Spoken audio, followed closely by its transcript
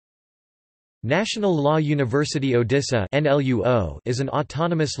National Law University Odisha is an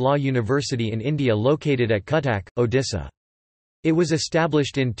autonomous law university in India located at Cuttack, Odisha. It was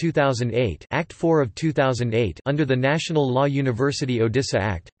established in 2008 Act 4 of 2008 under the National Law University Odisha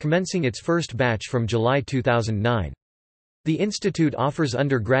Act, commencing its first batch from July 2009. The institute offers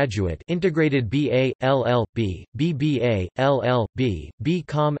undergraduate integrated BA, LL.B., BBA, LL.B.,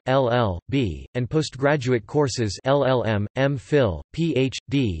 BCom, LL.B., and postgraduate courses LLM, MPhil,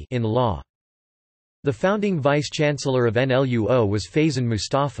 Ph.D. in law. The founding vice-chancellor of NLUO was Faizan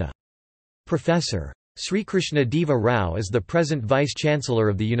Mustafa. Professor. Srikrishna Deva Rao is the present vice-chancellor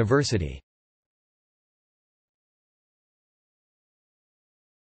of the university.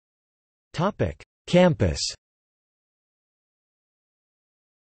 Campus.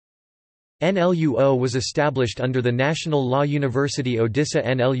 NLUO was established under the National Law University Odisha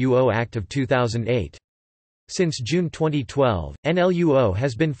NLUO Act of 2008. Since June 2012, NLUO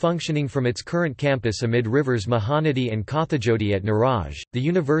has been functioning from its current campus amid rivers Mahanadi and Kathajodi at Niraj. The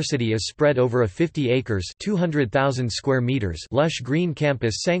university is spread over a 50 acres (200,000 square meters) lush green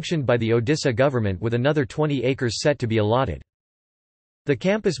campus sanctioned by the Odisha government with another 20 acres set to be allotted. The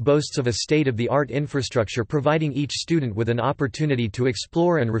campus boasts of a state-of-the-art infrastructure providing each student with an opportunity to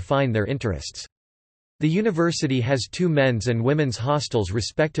explore and refine their interests. The university has 2 men's and women's hostels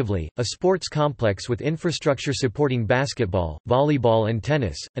respectively, a sports complex with infrastructure supporting basketball, volleyball and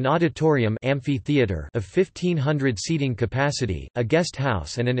tennis, an auditorium amphitheater of 1,500 seating capacity, a guest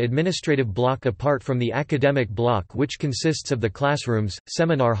house and an administrative block apart from the academic block which consists of the classrooms,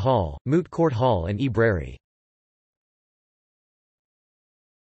 seminar hall, moot court hall and e-brary.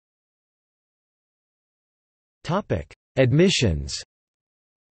 Admissions.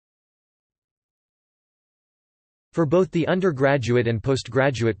 For both the undergraduate and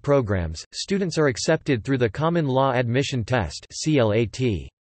postgraduate programs, students are accepted through the Common Law Admission Test (CLAT).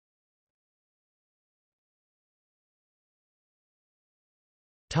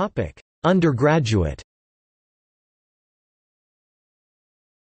 Undergraduate.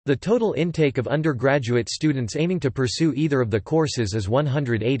 The total intake of undergraduate students aiming to pursue either of the courses is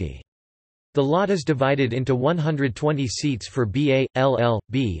 180. The lot is divided into 120 seats for BA,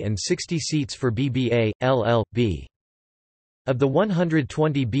 LL.B. and 60 seats for BBA, LL.B. Of the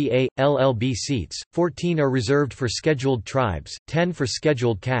 120 BA, LL.B. seats, 14 are reserved for scheduled tribes, 10 for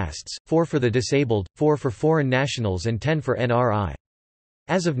scheduled castes, 4 for the disabled, 4 for foreign nationals and 10 for NRI.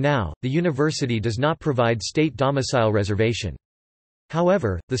 As of now, the university does not provide state domicile reservation.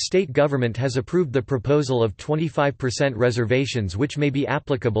 However, the state government has approved the proposal of 25% reservations which may be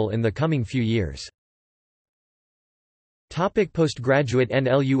applicable in the coming few years. Postgraduate.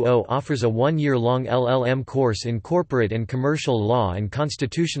 NLUO offers a 1-year-long LLM course in corporate and commercial law and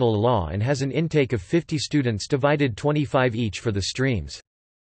constitutional law and has an intake of 50 students divided 25 each for the streams.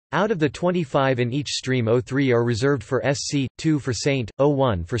 Out of the 25 in each stream, 03 are reserved for SC, 2 for Saint,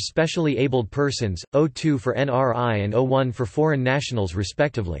 01 for specially abled persons, 02 for NRI and 01 for foreign nationals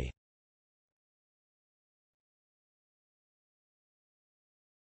respectively.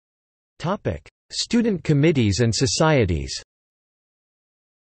 Student committees and societies.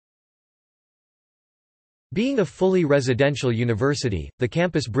 Being a fully residential university, the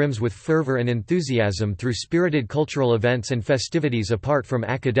campus brims with fervor and enthusiasm through spirited cultural events and festivities apart from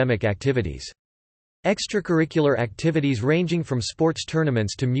academic activities. Extracurricular activities ranging from sports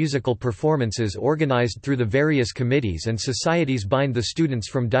tournaments to musical performances organized through the various committees and societies bind the students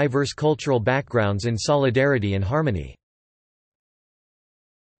from diverse cultural backgrounds in solidarity and harmony.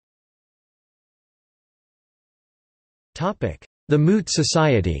 The Moot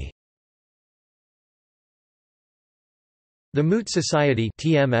Society. The Moot Society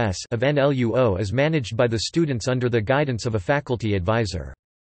 (TMS) of NLUO is managed by the students under the guidance of a faculty advisor.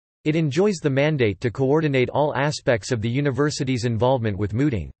 It enjoys the mandate to coordinate all aspects of the university's involvement with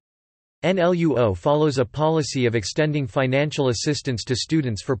mooting. NLUO follows a policy of extending financial assistance to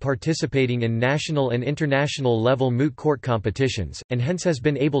students for participating in national and international level moot court competitions, and hence has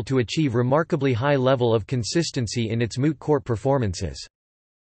been able to achieve remarkably high level of consistency in its moot court performances.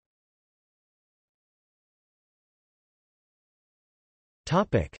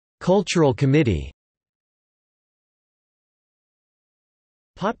 Cultural Committee.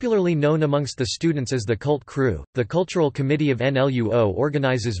 Popularly known amongst the students as the Cult Crew, the Cultural Committee of NLUO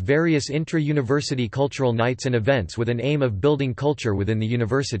organizes various intra-university cultural nights and events with an aim of building culture within the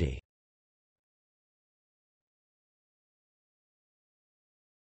university.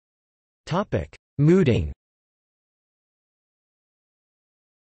 Mooting.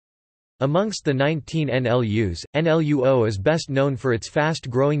 Amongst the 19 NLUs, NLUO is best known for its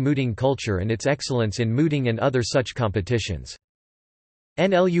fast-growing mooting culture and its excellence in mooting and other such competitions.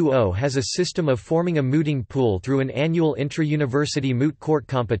 NLUO has a system of forming a mooting pool through an annual intra-university moot court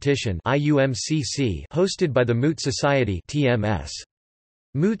competition hosted by the Moot Society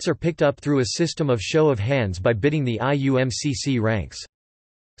Moots are picked up through a system of show of hands by bidding the IUMCC ranks.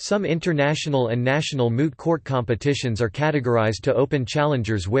 Some international and national moot court competitions are categorized to open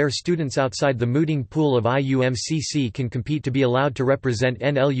challengers where students outside the mooting pool of IUMCC can compete to be allowed to represent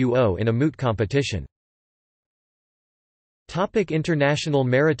NLUO in a moot competition. International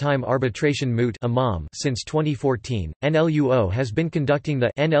Maritime Arbitration Moot since 2014, NLUO has been conducting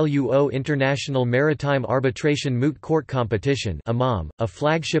the NLUO International Maritime Arbitration Moot Court Competition a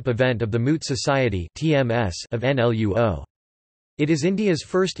flagship event of the Moot Society of NLUO. It is India's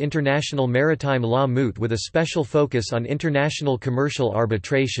first international maritime law moot with a special focus on international commercial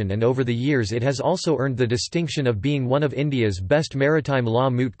arbitration, and over the years it has also earned the distinction of being one of India's best maritime law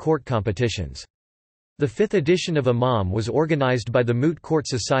moot court competitions. The fifth edition of IMAM was organized by the Moot Court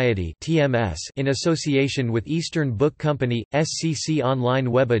Society in association with Eastern Book Company, SCC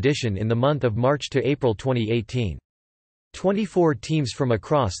Online Web Edition in the month of March to April 2018. 24 teams from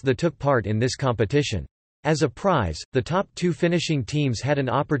across the took part in this competition. As a prize, the top two finishing teams had an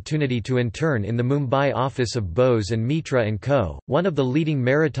opportunity to intern in the Mumbai office of Bose and Mitra & Co., one of the leading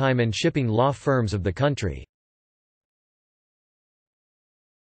maritime and shipping law firms of the country.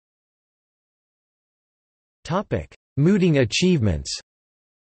 Mooting Achievements.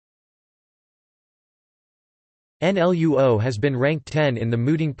 NLUO has been ranked 10 in the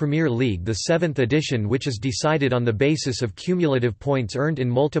Mooting Premier League, the 7th edition, which is decided on the basis of cumulative points earned in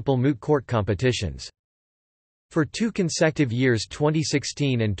multiple moot court competitions. For 2 consecutive years,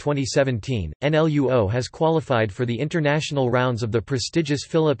 2016 and 2017, NLUO has qualified for the international rounds of the prestigious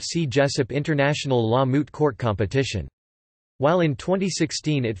Philip C. Jessup International Law Moot Court Competition. While in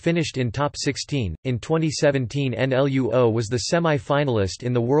 2016 it finished in top 16, in 2017 NLUO was the semi-finalist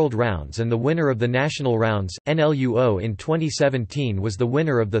in the World Rounds and the winner of the National Rounds. NLUO in 2017 was the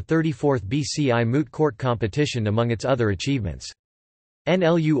winner of the 34th BCI Moot Court Competition among its other achievements.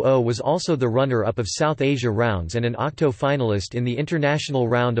 NLUO was also the runner-up of South Asia Rounds and an octo-finalist in the International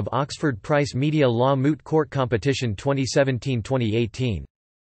Round of Oxford Price Media Law Moot Court Competition 2017-2018.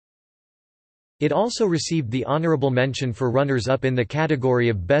 It also received the honorable mention for runners-up in the category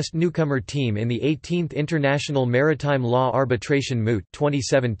of Best Newcomer Team in the 18th International Maritime Law Arbitration Moot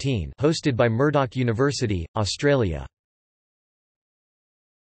 2017, hosted by Murdoch University, Australia.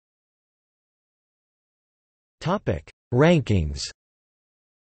 Rankings.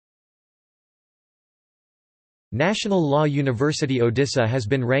 National Law University Odisha has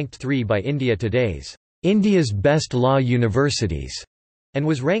been ranked 3 by India Today's India's Best Law Universities, and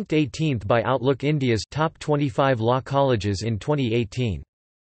was ranked 18th by Outlook India's Top 25 Law Colleges in 2018.